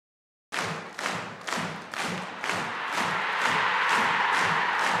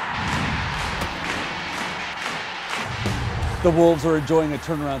The Wolves are enjoying a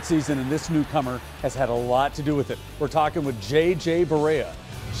turnaround season, and this newcomer has had a lot to do with it. We're talking with Barea.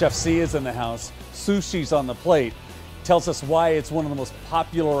 Chef C is in the house. Sushi's on the plate. Tells us why it's one of the most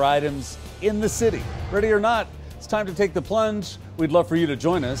popular items in the city. Ready or not, it's time to take the plunge. We'd love for you to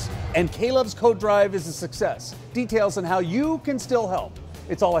join us. And Caleb's Code Drive is a success. Details on how you can still help.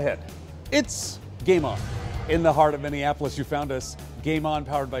 It's all ahead. It's Game On. In the heart of Minneapolis, you found us. Game On,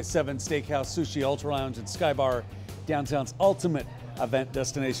 powered by 7 Steakhouse, Sushi, Ultralounge, and Skybar. Downtown's ultimate event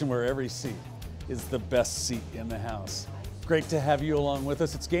destination where every seat is the best seat in the house. Great to have you along with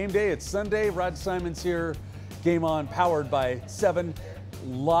us. It's game day, it's Sunday. Rod Simon's here. Game On, powered by 7.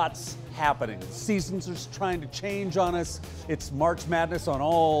 Lots happening. Seasons are trying to change on us. It's March Madness on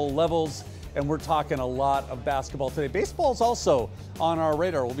all levels, and we're talking a lot of basketball today. Baseball's also on our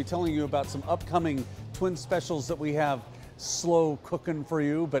radar. We'll be telling you about some upcoming Twin specials that we have slow cooking for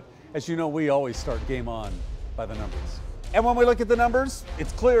you, but as you know, we always start Game On by the numbers. And when we look at the numbers,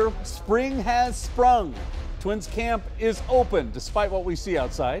 it's clear spring has sprung. Twins camp is open despite what we see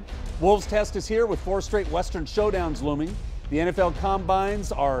outside. Wolves test is here with 4 straight Western showdowns looming. The NFL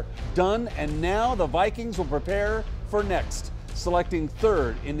combines are done, and now the Vikings will prepare for next, selecting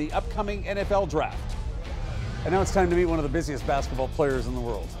 3rd in the upcoming NFL draft. And now it's time to meet one of the busiest basketball players in the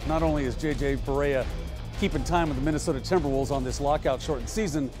world. Not only is Barea keeping time with the Minnesota Timberwolves on this lockout shortened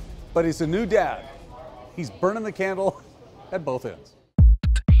season, but he's a new dad. He's burning the candle at both ends.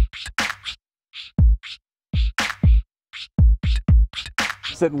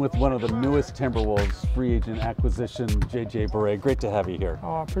 Sitting with one of the newest Timberwolves free agent acquisition, Barea. Great to have you here.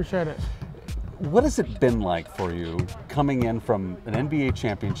 Oh, I appreciate it. What has it been like for you coming in from an NBA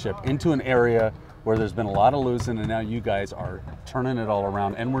championship into an area where there's been a lot of losing, and now you guys are turning it all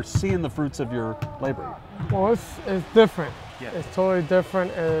around, and we're seeing the fruits of your labor? Well, it's different. Yeah. It's totally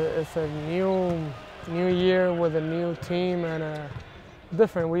different. It's a new year with a new team, and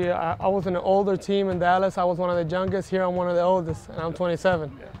different. I was in an older team in Dallas. I was one of the youngest. Here I'm one of the oldest, and I'm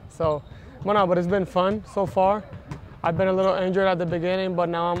 27. Yeah. So, but it's been fun so far. I've been a little injured at the beginning, but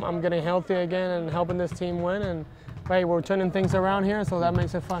now I'm getting healthy again and helping this team win. And hey, we're turning things around here, so that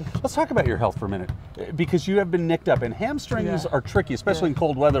makes it fun. Let's talk about your health for a minute, because you have been nicked up, and hamstrings are tricky, especially in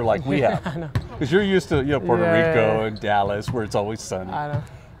cold weather like we have. I know. Because you're used to Puerto Rico and Dallas, where it's always sunny. I know.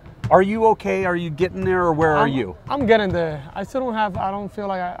 Are you okay? Are you getting there, or where are you? I'm getting there. I still don't have. I don't feel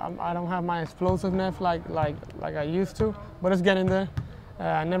like I don't have my explosiveness like I used to, but it's getting there.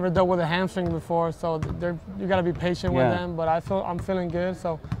 I never dealt with a hamstring before, so you got to be patient with them. But I'm feeling good,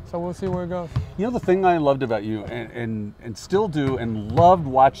 so we'll see where it goes. You know, the thing I loved about you, and still do, and loved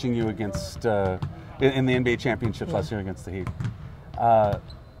watching you against in the NBA championships last year against the Heat,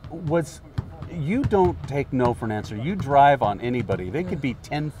 was you don't take no for an answer. You drive on anybody. They could be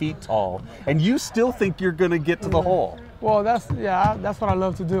 10 feet tall, and you still think you're going to get to the hole. Well, that's what I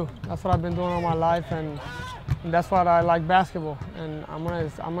love to do. That's what I've been doing all my life, and that's what I like basketball. And I'm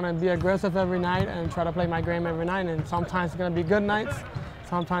gonna be aggressive every night and try to play my game every night. And sometimes it's gonna be good nights,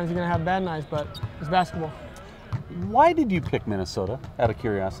 sometimes you're gonna have bad nights, but it's basketball. Why did you pick Minnesota, out of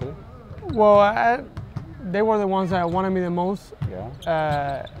curiosity? Well, they were the ones that wanted me the most.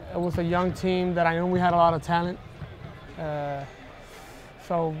 Yeah. It was a young team that I knew we had a lot of talent.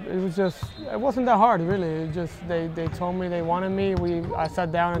 So it wasn't that hard, really. It just, they told me they wanted me. I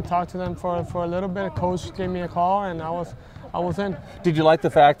sat down and talked to them for a little bit. Coach gave me a call, and I was in. Did you like the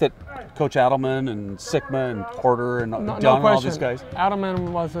fact that Coach Adelman and Sigma and Porter and Don and all these guys?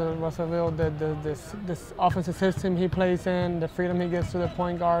 Adelman was a real, this offensive system he plays in, the freedom he gives to the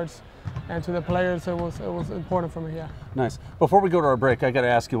point guards and to the players, it was important for me, yeah. Nice. Before we go to our break, I got to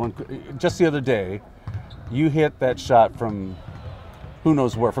ask you one. Just the other day, you hit that shot from who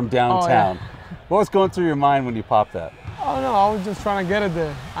knows where, from downtown. Oh, yeah. What was going through your mind when you popped that? Oh no, I was just trying to get it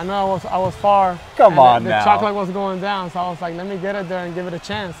there. I know I was far. Come on now. The chocolate was going down, so I was like, let me get it there and give it a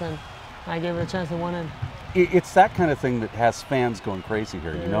chance, and I gave it a chance and went in. It's that kind of thing that has fans going crazy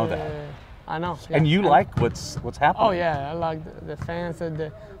here. You know that. I know. Yeah. And you like what's happening. Oh yeah, I like the fans.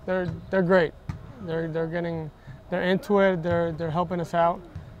 They're great. They're into it. They're helping us out.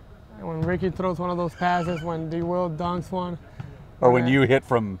 And when Ricky throws one of those passes, when D. Will dunks one. Or when you hit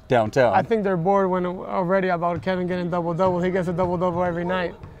from downtown. I think they're bored already about Kevin getting double-double. He gets a double-double every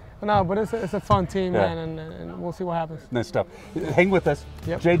night. No, but it's a fun team, man, and we'll see what happens. Nice stuff. Hang with us.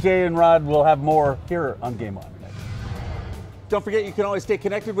 Yep. JJ and Rod will have more here on Game On. Don't forget, you can always stay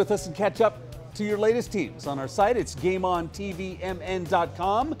connected with us and catch up to your latest teams on our site. It's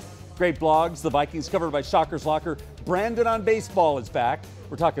GameOnTVMN.com. Great blogs. The Vikings covered by Shocker's Locker. Brandon on Baseball is back.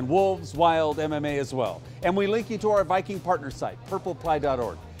 We're talking Wolves, Wild, MMA as well. And we link you to our Viking partner site,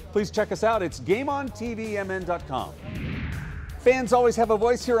 purpleply.org. Please check us out. It's GameOnTVMN.com. Fans always have a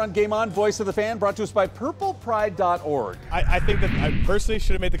voice here on Game On, Voice of the Fan, brought to us by purplepride.org. I think that I personally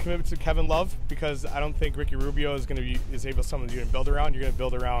should have made the commitment to Kevin Love, because I don't think Ricky Rubio is able someone you're going to build around. You're going to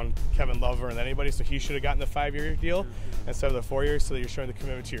build around Kevin Love more than anybody, so he should have gotten the 5-year deal instead of the 4 years, so that you're showing the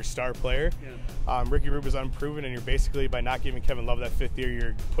commitment to your star player. Yeah. Ricky Rubio is unproven, and you're basically, by not giving Kevin Love that 5th year,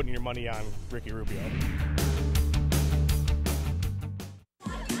 you're putting your money on Ricky Rubio.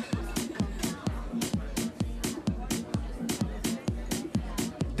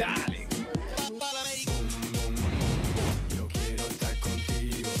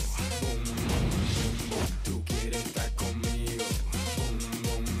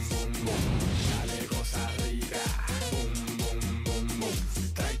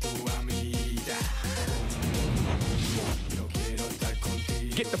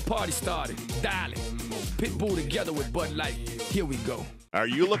 Get the party started. Dale. Pitbull together with Bud Light. Here we go. Are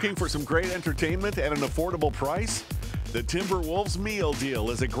you looking for some great entertainment at an affordable price? The Timberwolves meal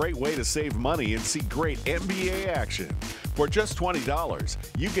deal is a great way to save money and see great NBA action. For just $20,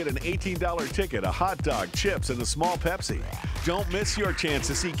 you get an $18 ticket, a hot dog, chips, and a small Pepsi. Don't miss your chance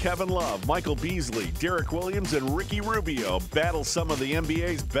to see Kevin Love, Michael Beasley, Derek Williams, and Ricky Rubio battle some of the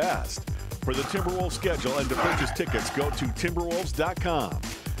NBA's best. For the Timberwolves schedule and to purchase tickets, go to Timberwolves.com.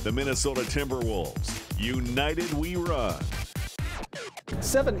 The Minnesota Timberwolves. United we run.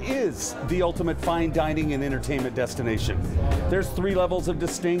 7 is the ultimate fine dining and entertainment destination. There's 3 levels of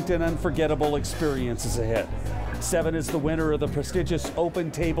distinct and unforgettable experiences ahead. 7 is the winner of the prestigious Open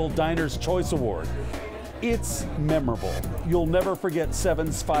Table Diners Choice Award. It's memorable. You'll never forget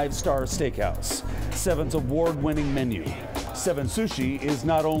 7's 5-star steakhouse, 7's award-winning menu. 7 Sushi is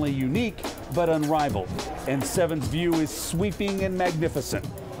not only unique, but unrivaled. And 7's view is sweeping and magnificent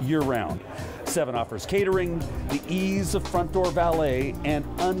year-round. 7 offers catering, the ease of front door valet, and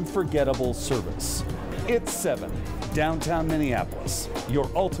unforgettable service. It's 7, downtown Minneapolis, your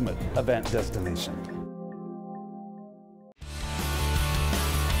ultimate event destination.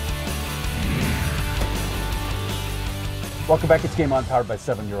 Welcome back. It's Game On, powered by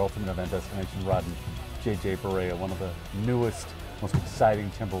 7, your ultimate event destination. Rod and JJ Barea, one of the newest, most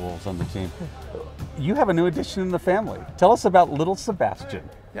exciting Timberwolves on the team. You have a new addition in the family. Tell us about little Sebastian.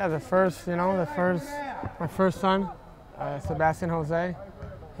 Yeah, my first son, Sebastian Jose.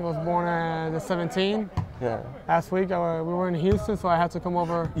 He was born the 17th. Yeah. Last week we were in Houston, so I had to come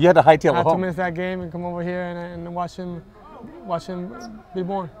over. You had to hightail I had home. to miss that game and come over here and watch him be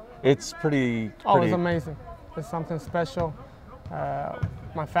born. It's pretty. Oh, it's amazing. It's something special.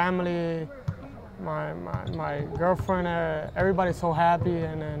 My family, my girlfriend, everybody's so happy,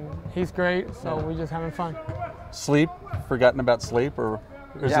 and he's great. So we're just having fun. Sleep? Forgotten about sleep, or?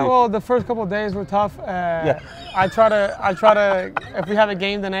 Yeah, well, the first couple of days were tough. I try to. If we have a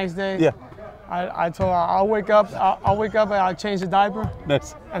game the next day, I told her I'll wake up and I'll change the diaper.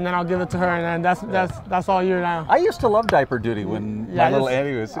 Nice. And then I'll give it to her, and then that's all year now. I used to love diaper duty when my little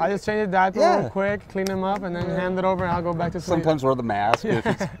Annie was. I just change the diaper real quick, clean them up, and then hand it over, and I'll go back to sleep. Sometimes wear the mask if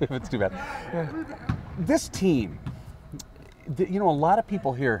it's too bad. Yeah. This team. You know, a lot of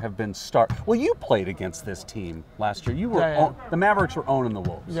people here have been Well, you played against this team last year. You were the Mavericks were owning the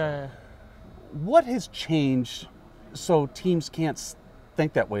Wolves. Yeah. What has changed so teams can't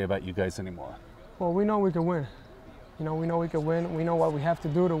think that way about you guys anymore? Well, we know we can win. You know, we know we can win. We know what we have to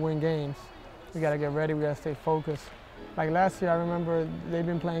do to win games. We got to get ready. We got to stay focused. Like last year, I remember they've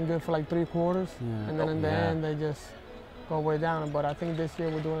been playing good for like 3 quarters, and then in the end, they just go way down. But I think this year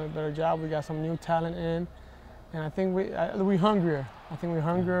we're doing a better job. We got some new talent in. And I think we're hungrier. I think we're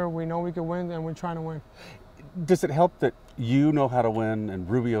hungrier. We know we can win, and we're trying to win. Does it help that you know how to win, and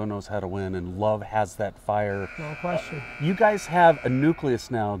Rubio knows how to win, and Love has that fire? No question. You guys have a nucleus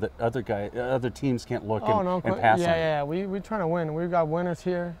now that other teams can't look and pass on. Yeah. We're trying to win. We've got winners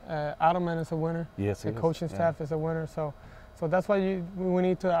here. Adelman is a winner. Yes, the coaching staff is a winner. So that's why we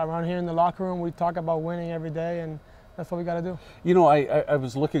need to, around here in the locker room, we talk about winning every day, and that's what we got to do. You know, I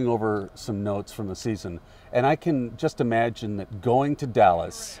was looking over some notes from the season, and I can just imagine that going to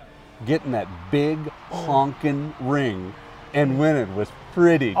Dallas, getting that big honking ring, and winning was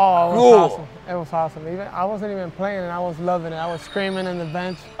pretty cool. It was awesome. It was awesome. I wasn't even playing, and I was loving it. I was screaming in the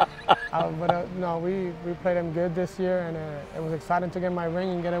bench. No, we played them good this year, and it was exciting to get my ring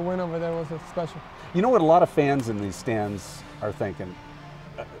and get a win over there. It was special. You know what a lot of fans in these stands are thinking?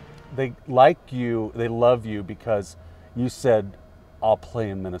 They like you, they love you because you said, I'll play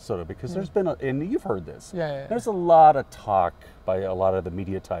in Minnesota. Because there's been, and you've heard this, there's a lot of talk by a lot of the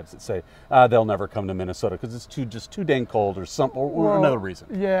media types that say they'll never come to Minnesota because it's just too dang cold or another reason.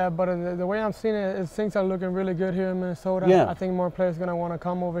 Yeah, but the way I'm seeing it is things are looking really good here in Minnesota. I think more players are going to want to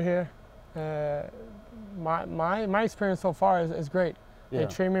come over here. my experience so far is great. Yeah. They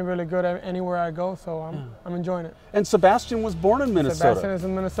treat me really good anywhere I go, so I'm enjoying it. And Sebastian was born in Minnesota. Sebastian is a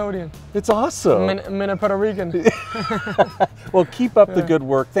Minnesotian. It's awesome. Puerto Rican. Well, keep up the good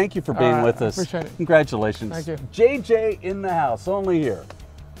work. Thank you for being with us. Appreciate it. Congratulations. Thank you. JJ in the house, only here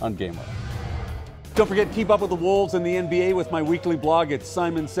on Game On. Don't forget, keep up with the Wolves and the NBA with my weekly blog at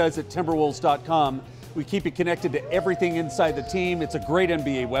simonsays@timberwolves.com. We keep you connected to everything inside the team. It's a great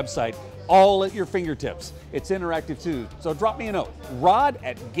NBA website, all at your fingertips. It's interactive too, so drop me a note.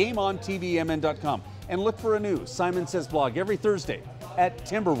 rod@gameontvmn.com. And look for a new Simon Says blog every Thursday at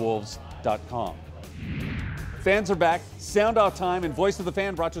timberwolves.com. Fans are back. Sound Off Time and Voice of the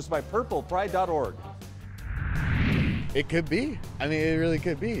Fan brought to us by purplepride.org. It could be. I mean, it really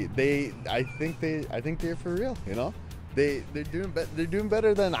could be. I think they're for real. You know, they're doing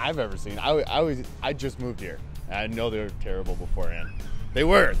better than I've ever seen. I just moved here. I know they were terrible beforehand. They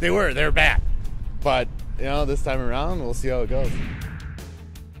were bad. But you know, this time around, we'll see how it goes.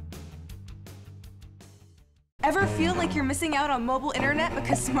 Ever feel like you're missing out on mobile internet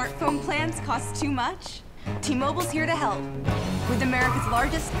because smartphone plans cost too much? T-Mobile's here to help. With America's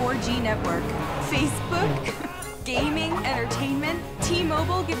largest 4G network, Facebook, gaming, entertainment,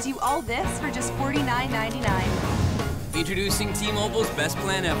 T-Mobile gives you all this for just $49.99. Introducing T-Mobile's best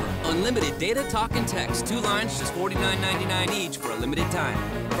plan ever. Unlimited data, talk, and text. 2 lines, just $49.99 each for a limited time.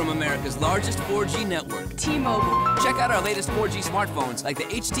 From America's largest 4G network. T-Mobile. Check out our latest 4G smartphones like the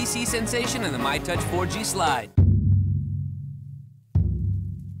HTC Sensation and the MyTouch 4G Slide.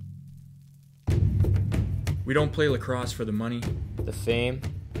 We don't play lacrosse for the money, the fame,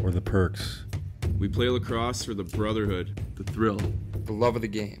 or the perks. We play lacrosse for the brotherhood, the thrill, the love of the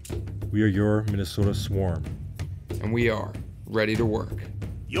game. We are your Minnesota Swarm. And we are ready to work.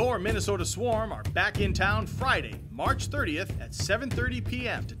 Your Minnesota Swarm are back in town Friday, March 30th at 7:30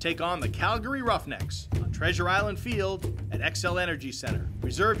 p.m. to take on the Calgary Roughnecks on Treasure Island Field at XL Energy Center.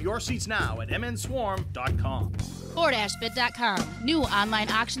 Reserve your seats now at mnswarm.com. Ford-bid.com. New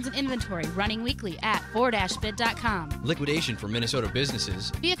online auctions and inventory running weekly at Ford-bid.com. Liquidation for Minnesota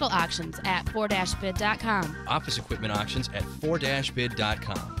businesses. Vehicle auctions at Ford-bid.com. Office equipment auctions at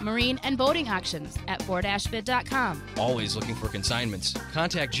Ford-bid.com. Marine and boating auctions at Ford-bid.com. Always looking for consignments.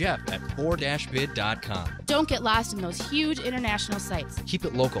 Contact Jeff at Ford-bid.com. Don't get lost in those huge international sites. Keep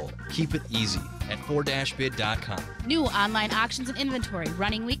it local. Keep it easy at Ford-bid.com. New online auctions and inventory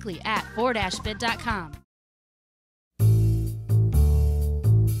running weekly at Ford-bid.com.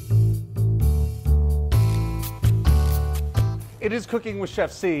 It is Cooking with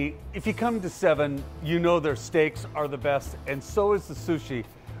Chef C. If you come to 7, you know their steaks are the best, and so is the sushi.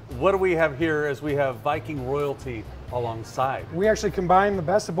 What do we have here as we have Viking royalty alongside? We actually combine the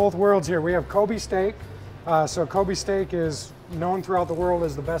best of both worlds here. We have Kobe steak. So Kobe steak is known throughout the world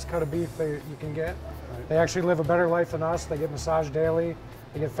as the best cut of beef that you can get. Right. They actually live a better life than us. They get massaged daily.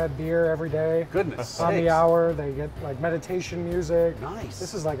 They get fed beer every day. Goodness On sakes. the hour. They get like meditation music. Nice.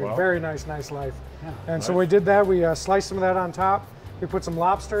 This is like a very nice life. Yeah, and so we did that. We sliced some of that on top. We put some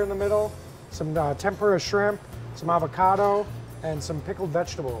lobster in the middle, some tempura shrimp, some avocado, and some pickled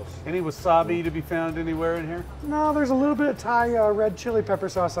vegetables. Any wasabi to be found anywhere in here? No, there's a little bit of Thai red chili pepper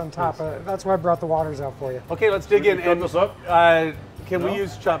sauce on top. That's why I brought the waters out for you. Okay, let's dig in. Cut this up? Can we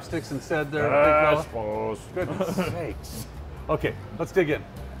use chopsticks instead there? I suppose. Goodness sakes. Okay, let's dig in.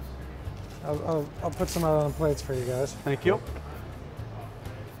 I'll put some out on the plates for you guys. Thank you.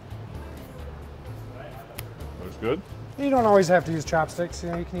 Looks good. You don't always have to use chopsticks.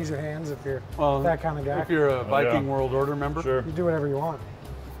 You know, you can use your hands if you're that kind of guy. If you're a Viking World Order member. Sure. You do whatever you want.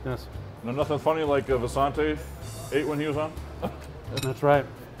 Yes. No, nothing funny like Vasante ate when he was on? That's right.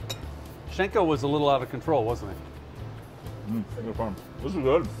 Schenko was a little out of control, wasn't he? Good farm. This is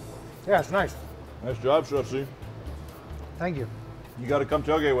good. Yeah, it's nice. Nice job, Chef C. Thank you. You got to come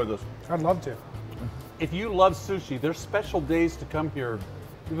tailgate with us. I'd love to. If you love sushi, there's special days to come here,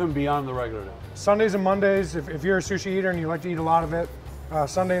 even beyond the regular day. Sundays and Mondays, if you're a sushi eater and you like to eat a lot of it,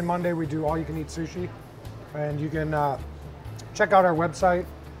 Sunday and Monday we do all-you-can-eat sushi. And you can check out our website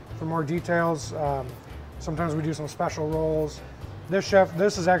for more details. Sometimes we do some special rolls.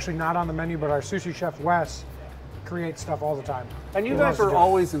 This is actually not on the menu, but our sushi chef, Wes, creates stuff all the time. And you guys are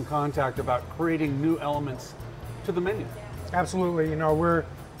always in contact about creating new elements to the menu. Absolutely. You know, we're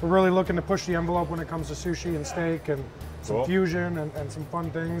really looking to push the envelope when it comes to sushi and steak and some fusion and some fun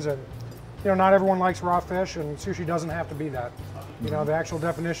things. And you know, not everyone likes raw fish, and sushi doesn't have to be that. You know, the actual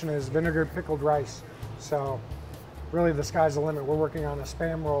definition is vinegar pickled rice. So really the sky's the limit. We're working on a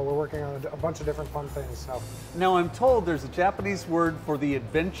Spam roll. We're working on a bunch of different fun things. So now I'm told there's a Japanese word for the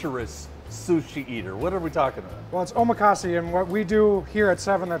adventurous sushi eater. What are we talking about? Well, it's omakase, and what we do here at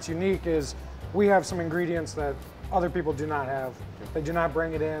 7 that's unique is we have some ingredients that other people do not have. They do not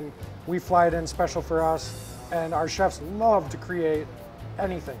bring it in. We fly it in special for us, and our chefs love to create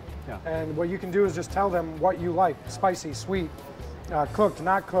anything. Yeah. And what you can do is just tell them what you like, spicy, sweet, cooked,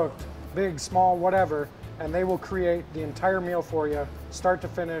 not cooked, big, small, whatever, and they will create the entire meal for you, start to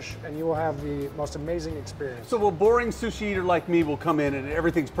finish, and you will have the most amazing experience. So a boring sushi eater like me will come in and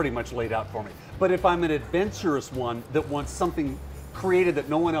everything's pretty much laid out for me. But if I'm an adventurous one that wants something created that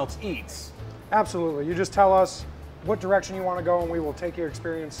no one else eats. Absolutely. You just tell us what direction you want to go, and we will take your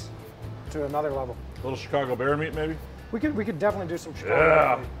experience to another level. A little Chicago bear meat, maybe? We could definitely do some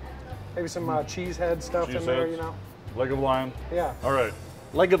Chicago meat. Maybe some cheese head stuff in there, you know. Leg of lion. Yeah. All right.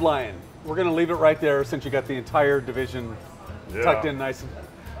 Leg of lion. We're going to leave it right there since you got the entire division tucked in nice and,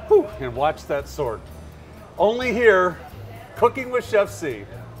 whew, and watch that sword. Only here, Cooking with Chef C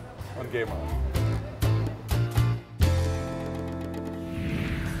on Game On.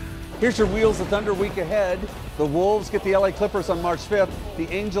 Here's your Wheels of Thunder week ahead. The Wolves get the LA Clippers on March 5th. The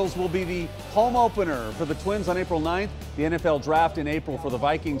Angels will be the home opener for the Twins on April 9th. The NFL Draft in April for the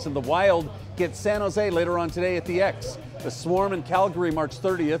Vikings. And the Wild get San Jose later on today at the X. The Swarm in Calgary March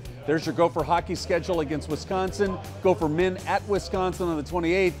 30th. There's your Gopher hockey schedule against Wisconsin. Gopher men at Wisconsin on the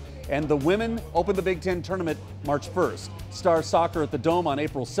 28th. And the women open the Big Ten tournament March 1st. Star Soccer at the Dome on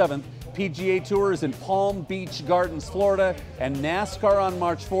April 7th. PGA Tours in Palm Beach Gardens, Florida, and NASCAR on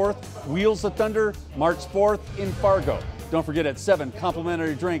March 4th. Wheels of Thunder, March 4th in Fargo. Don't forget at 7,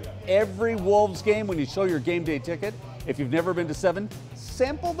 complimentary drink every Wolves game when you show your game day ticket. If you've never been to 7,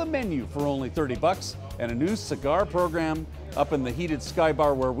 sample the menu for only $30 and a new cigar program up in the heated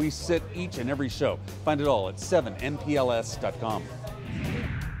Skybar where we sit each and every show. Find it all at 7mpls.com.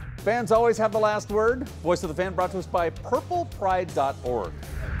 Fans always have the last word. Voice of the Fan brought to us by purplepride.org.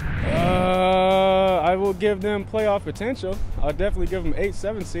 I will give them playoff potential. I'll definitely give them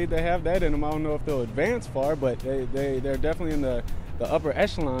 8-7 seed. They have that in them. I don't know if they'll advance far, but they're definitely in the upper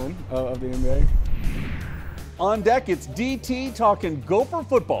echelon of the NBA. On deck, it's DT talking Gopher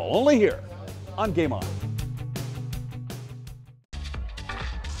football, only here on Game On.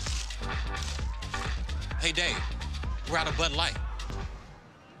 Hey, Dave, we're out of Bud Light.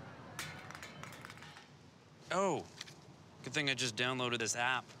 Oh, good thing I just downloaded this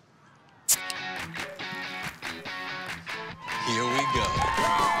app. Here we go.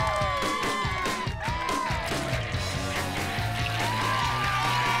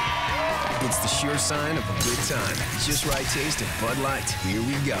 It's the sure sign of a good time. Just right taste of Bud Light. Here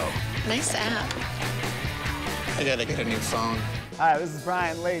we go. Nice app. I gotta get a new phone. Hi, this is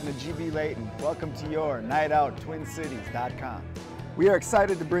Brian Layton of GB Layton. Welcome to your Night Out TwinCities.com. We are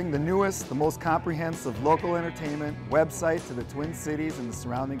excited to bring the newest, the most comprehensive local entertainment website to the Twin Cities and the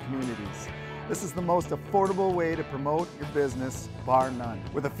surrounding communities. This is the most affordable way to promote your business, bar none.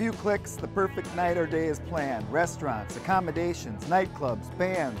 With a few clicks, the perfect night or day is planned. Restaurants, accommodations, nightclubs,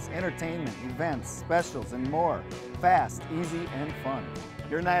 bands, entertainment, events, specials, and more. Fast, easy, and fun.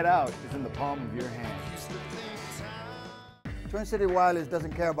 Your night out is in the palm of your hands. Twin City Wireless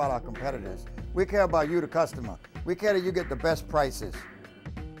doesn't care about our competitors. We care about you, the customer. We care that you get the best prices.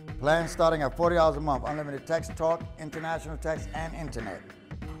 Plans starting at $40 a month, unlimited text, talk, international text, and internet.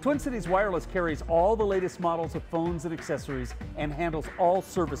 Twin Cities Wireless carries all the latest models of phones and accessories and handles all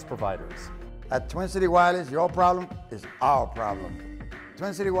service providers. At Twin City Wireless, your problem is our problem.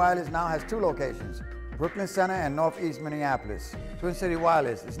 Twin City Wireless now has 2 locations, Brooklyn Center and Northeast Minneapolis. Twin City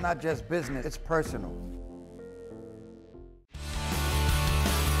Wireless, it's not just business, it's personal.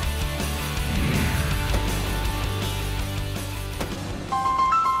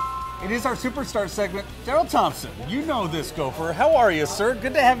 It is our superstar segment. Darrell Thompson, you know this Gopher. How are you, sir?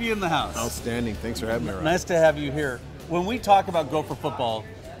 Good to have you in the house. Outstanding. Thanks for having me, Ryan. Nice to have you here. When we talk about Gopher football,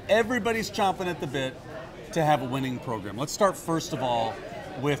 everybody's chomping at the bit to have a winning program. Let's start first of all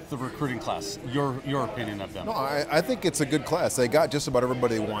with the recruiting class. Your opinion of them. No, I think it's a good class. They got just about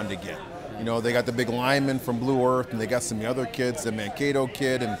everybody they wanted to get. You know, they got the big lineman from Blue Earth, and they got some other kids, the Mankato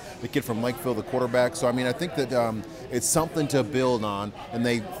kid, and the kid from Lakeville, the quarterback. So, I mean, I think that it's something to build on, and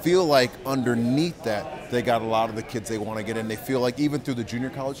they feel like underneath that, they got a lot of the kids they want to get in. They feel like even through the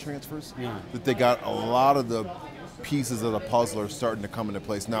junior college transfers, that they got a lot of the pieces of the puzzle are starting to come into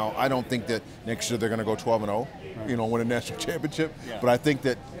place. Now, I don't think that next year they're going to go 12-0, you know, win a national championship, but I think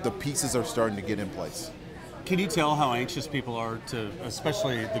that the pieces are starting to get in place. Can you tell how anxious people are to,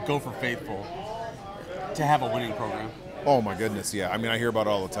 especially the Gopher faithful, to have a winning program? Oh my goodness, yeah. I mean, I hear about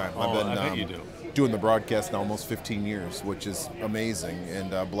it all the time. Oh, I've been I bet you do. Doing the broadcast now almost 15 years, which is amazing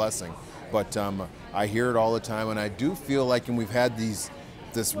and a blessing. But I hear it all the time, and I do feel like, and we've had this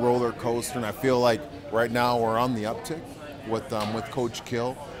roller coaster, and I feel like right now we're on the uptick. with Coach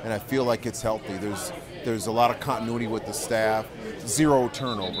Kill, and I feel like it's healthy. There's a lot of continuity with the staff, zero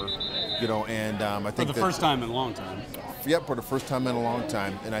turnover, you know, and I think for the first time in a long time. Yep, for the first time in a long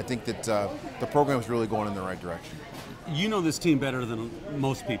time, and I think that the program's really going in the right direction. You know this team better than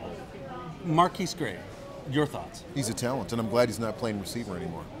most people. Marquise Gray, your thoughts? He's a talent, and I'm glad he's not playing receiver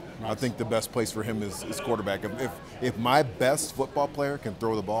anymore. Nice. I think the best place for him is quarterback. If my best football player can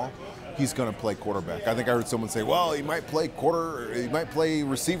throw the ball, he's going to play quarterback. I think I heard someone say, well, he might play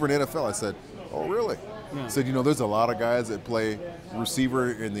receiver in the NFL. I said, oh, really? Yeah. I said, you know, there's a lot of guys that play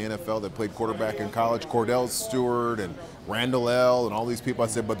receiver in the NFL that played quarterback in college. Cordell Stewart and Randall L. and all these people. I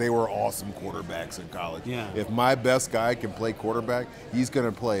said, but they were awesome quarterbacks in college. Yeah. If my best guy can play quarterback, he's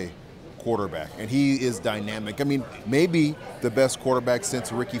going to play quarterback, and he is dynamic. I mean, maybe the best quarterback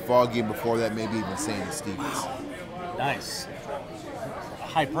since Ricky Foggy, and before that, maybe even Sandy Stevens. Wow. Nice.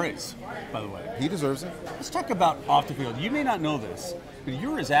 High praise, by the way. He deserves it. Let's talk about off the field. You may not know this, but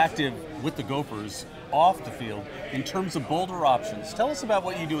you're as active with the Gophers off the field in terms of Boulder Options. Tell us about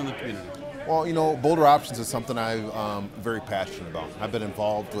what you do in the community. Well, you know, Boulder Options is something I'm very passionate about. I've been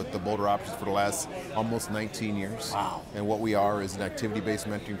involved with the Boulder Options for the last almost 19 years. Wow. And what we are is an activity-based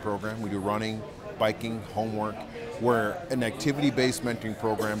mentoring program. We do running, biking, homework. We're an activity-based mentoring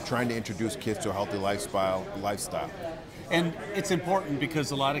program trying to introduce kids to a healthy lifestyle. And it's important because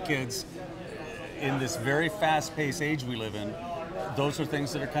a lot of kids in this very fast-paced age we live in, those are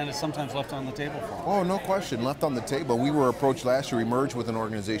things that are kind of sometimes left on the table for them. Oh, no question, left on the table. We were approached last year. We merged with an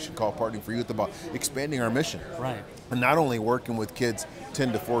organization called Partnering for Youth about expanding our mission. Right. And not only working with kids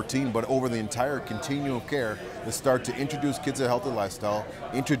 10 to 14, but over the entire continuum of care to start to introduce kids to a healthy lifestyle,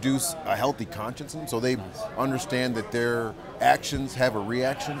 introduce a healthy conscience in them so they understand that their actions have a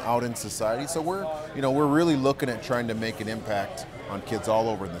reaction out in society. So we're really looking at trying to make an impact on kids all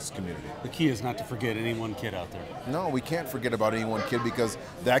over in this community. The key is not to forget any one kid out there. No, we can't forget about any one kid because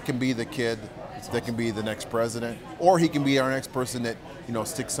that can be the kid that can be the next president, or he can be our next person that, you know,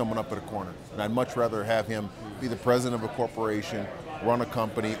 sticks someone up at a corner. And I'd much rather have him be the president of a corporation, run a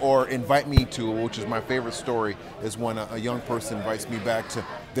company, or invite me to, which is my favorite story, is when a young person invites me back to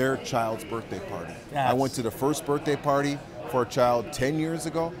their child's birthday party. I went to the first birthday party for a child 10 years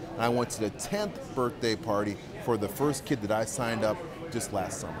ago, and I went to the 10th birthday party for the first kid that I signed up just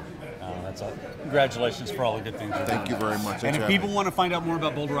last summer. That's all. Congratulations for all the good things you're doing. Thank you very much. And if people want to find out more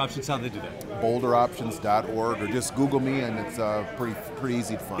about Boulder Options, how do they do that? BoulderOptions.org, or just Google me, and it's pretty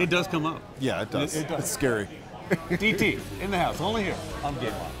easy to find. It does come up. Yeah, it does. It does. It's scary. DT, in the house, only here on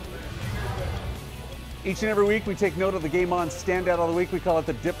Game On. Each and every week we take note of the Game On standout of the week. We call it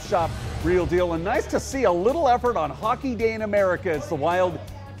the Dip Shop Real Deal. And nice to see a little effort on Hockey Day in America as the Wild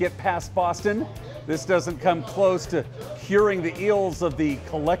get past Boston. This doesn't come close to curing the ills of the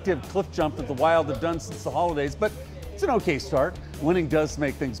collective cliff jump that the Wild have done since the holidays, but it's an okay start. Winning does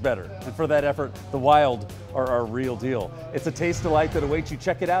make things better. And for that effort, the Wild are our real deal. It's a taste delight that awaits you.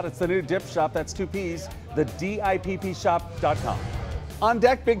 Check it out. It's the new Dip Shop. That's 2 P's, the DIPPshop.com. On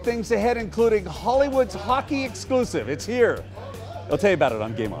deck, big things ahead, including Hollywood's hockey exclusive. It's here. I'll tell you about it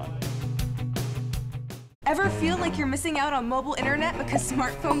on Game On. Ever feel like you're missing out on mobile internet because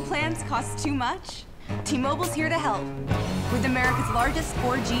smartphone plans cost too much? T-Mobile's here to help. With America's largest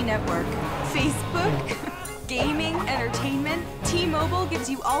 4G network, Facebook, gaming, entertainment, T-Mobile gives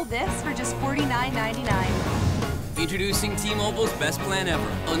you all this for just $49.99. Introducing T-Mobile's best plan ever.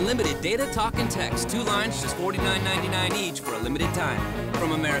 Unlimited data, talk, and text. 2 lines, just $49.99 each for a limited time.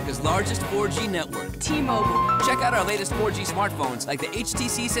 From America's largest 4G network. T-Mobile. Check out our latest 4G smartphones like the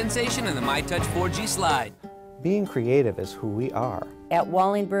HTC Sensation and the MyTouch 4G Slide. Being creative is who we are. At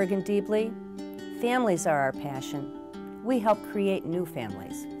Wallingberg and Deebly, families are our passion. We help create new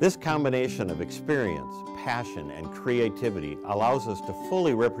families. This combination of experience, passion, and creativity allows us to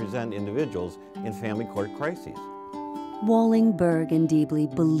fully represent individuals in family court crises. Wallingberg and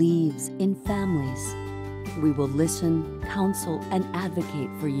Deebly believes in families. We will listen, counsel, and advocate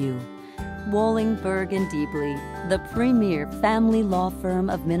for you. Wallingberg and Deebly, the premier family law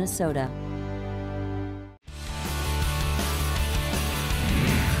firm of Minnesota.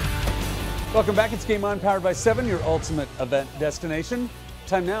 Welcome back. It's Game On, powered by 7, your ultimate event destination.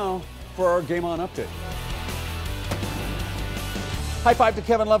 Time now for our Game On update. High five to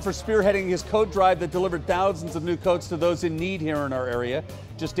Kevin Love for spearheading his coat drive that delivered thousands of new coats to those in need here in our area.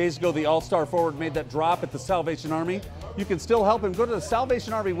 Just days ago, the All-Star forward made that drop at the Salvation Army. You can still help him. Go to the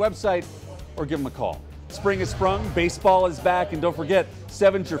Salvation Army website or give him a call. Spring has sprung, baseball is back, and don't forget,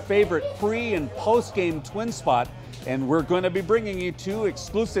 7's your favorite pre- and post-game Twin spot. And we're going to be bringing you 2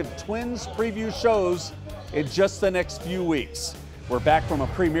 exclusive Twins preview shows in just the next few weeks. We're back from a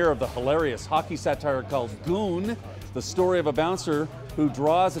premiere of the hilarious hockey satire called Goon. the story of a bouncer who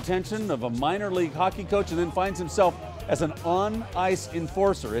draws attention of a minor league hockey coach and then finds himself as an on-ice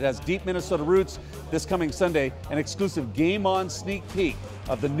enforcer. It has deep Minnesota roots. This coming Sunday, an exclusive Game On sneak peek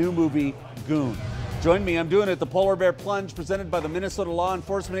of the new movie, Goon. Join me, I'm doing it, the Polar Bear Plunge, presented by the Minnesota Law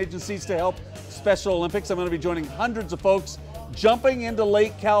Enforcement Agencies to help Special Olympics. I'm going to be joining hundreds of folks jumping into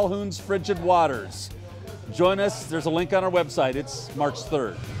Lake Calhoun's frigid waters. Join us. There's a link on our website. It's March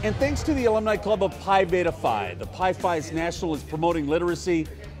 3rd. And thanks to the Alumni Club of Pi Beta Phi, the Pi Phi's National is promoting literacy,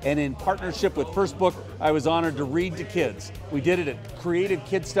 and in partnership with First Book, I was honored to read to kids. We did it at Creative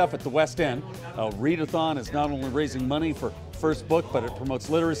Kid Stuff at the West End. Readathon is not only raising money for First Book, but it promotes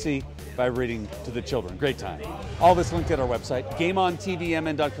literacy by reading to the children. Great time. All this linked at our website,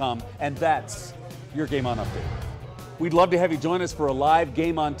 GameOnTVMN.com, and that's your Game On update. We'd love to have you join us for a live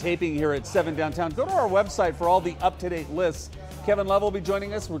Game On taping here at 7 downtown. Go to our website for all the up-to-date lists. Kevin Love will be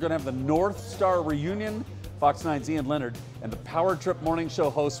joining us. We're going to have the North Star reunion. Fox 9's Ian Leonard and the Power Trip Morning Show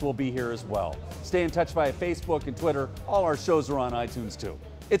hosts will be here as well. Stay in touch via Facebook and Twitter. All our shows are on iTunes too.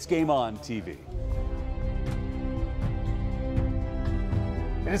 It's Game On TV.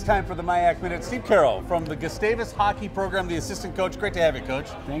 It is time for the MIAC Minute. Steve Carroll from the Gustavus hockey program, the assistant coach. Great to have you, Coach.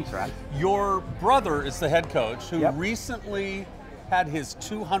 Thanks, Rod. Your brother is the head coach who recently had his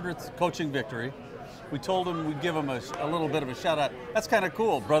 200th coaching victory. We told him we'd give him a little bit of a shout out. That's kind of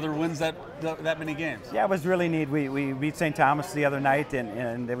cool. Brother wins that many games. Yeah, it was really neat. We beat St. Thomas the other night,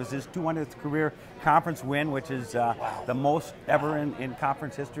 and it was his 200th career conference win, which is the most ever in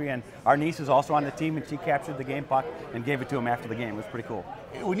conference history. And our niece is also on the team, and she captured the game puck and gave it to him after the game. It was pretty cool.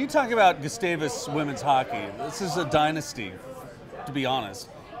 When you talk about Gustavus women's hockey, this is a dynasty, to be honest.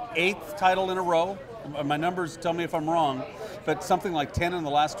 8th title in a row. My numbers tell me if I'm wrong, but something like 10 in the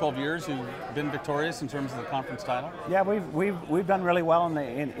last 12 years who've been victorious in terms of the conference title. Yeah, we've done really well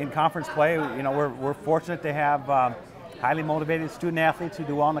in conference play. You know, we're fortunate to have highly motivated student athletes who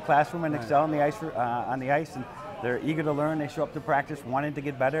do well in the classroom and excel on the ice, and they're eager to learn. They show up to practice wanting to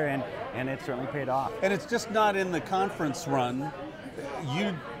get better, and it certainly paid off. And it's just not in the conference run.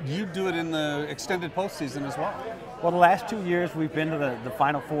 You do it in the extended postseason as well. Well, the last 2 years we've been to the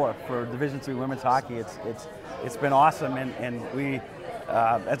Final Four for Division III women's hockey. It's been awesome, and we,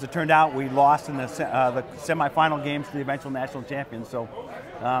 as it turned out, we lost in the semifinal games to the eventual national champions. So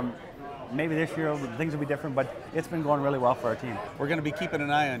maybe this year things will be different, but it's been going really well for our team. We're going to be keeping an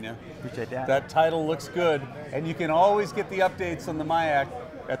eye on you. Appreciate that. That title looks good, and you can always get the updates on the MIAC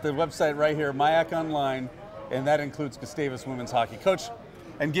at the website right here, MIAC Online, and that includes Gustavus women's hockey. Coach,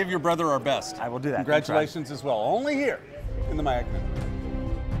 and give your brother our best. I will do that. Congratulations as well. Only here in the MIAC Minute.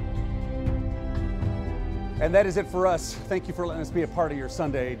 And that is it for us. Thank you for letting us be a part of your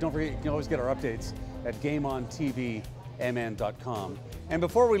Sunday. Don't forget, you can always get our updates at GameOnTVMN.com. And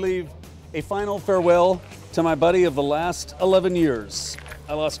before we leave, a final farewell to my buddy of the last 11 years.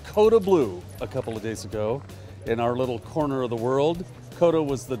 I lost Coda Blue a couple of days ago in our little corner of the world. Coda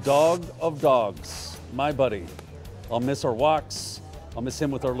was the dog of dogs, my buddy. I'll miss our walks. I'll miss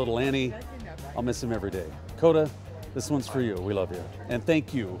him with our little Annie. I'll miss him every day. Coda, this one's for you. We love you. And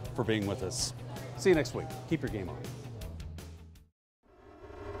thank you for being with us. See you next week. Keep your game on.